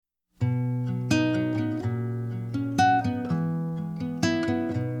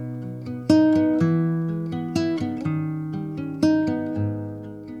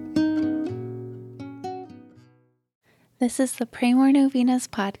This is the Pray More Novenas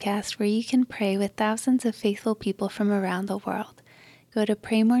podcast where you can pray with thousands of faithful people from around the world. Go to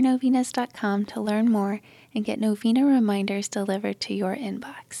praymorenovenas.com to learn more and get novena reminders delivered to your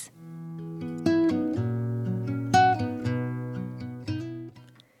inbox.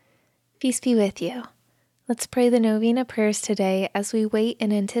 Peace be with you. Let's pray the novena prayers today as we wait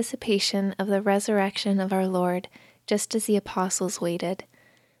in anticipation of the resurrection of our Lord, just as the apostles waited.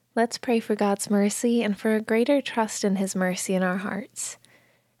 Let's pray for God's mercy and for a greater trust in His mercy in our hearts.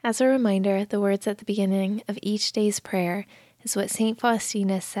 As a reminder, the words at the beginning of each day's prayer is what St.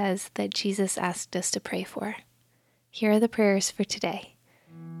 Faustina says that Jesus asked us to pray for. Here are the prayers for today,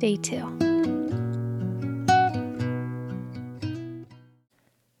 Day 2.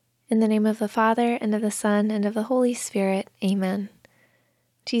 In the name of the Father, and of the Son, and of the Holy Spirit, Amen.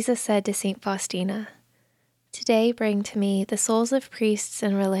 Jesus said to St. Faustina, "Today bring to me the souls of priests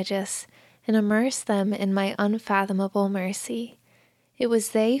and religious, and immerse them in my unfathomable mercy. It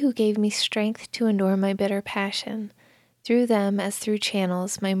was they who gave me strength to endure my bitter passion. Through them, as through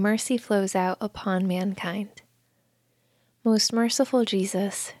channels, my mercy flows out upon mankind." Most merciful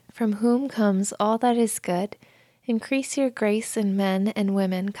Jesus, from whom comes all that is good, increase your grace in men and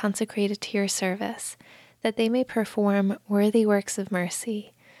women consecrated to your service, that they may perform worthy works of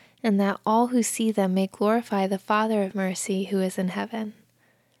mercy, and that all who see them may glorify the Father of mercy who is in heaven.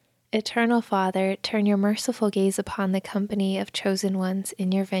 Eternal Father, turn your merciful gaze upon the company of chosen ones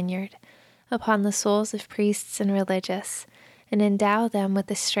in your vineyard, upon the souls of priests and religious, and endow them with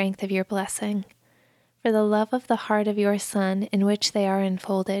the strength of your blessing. For the love of the heart of your Son, in which they are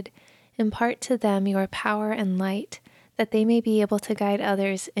enfolded, impart to them your power and light, that they may be able to guide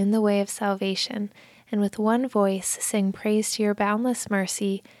others in the way of salvation, and with one voice sing praise to your boundless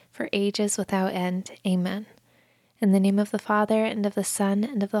mercy for ages without end. Amen. In the name of the Father, and of the Son,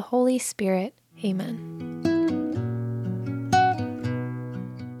 and of the Holy Spirit. Amen.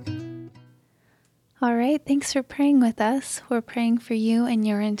 All right, thanks for praying with us. We're praying for you and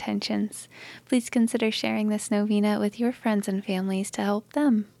your intentions. Please consider sharing this novena with your friends and families to help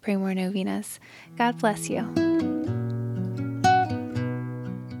them pray more novenas. God bless you.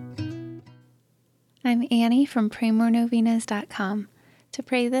 I'm Annie from praymorenovenas.com. To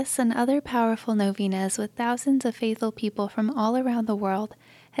pray this and other powerful novenas with thousands of faithful people from all around the world,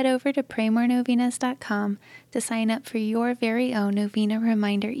 head over to praymorenovenas.com to sign up for your very own novena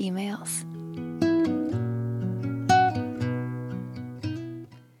reminder emails.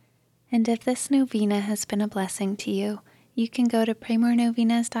 And if this novena has been a blessing to you, you can go to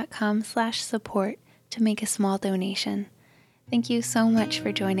praymorenovenas.com/support to make a small donation. Thank you so much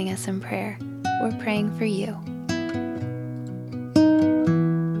for joining us in prayer. We're praying for you.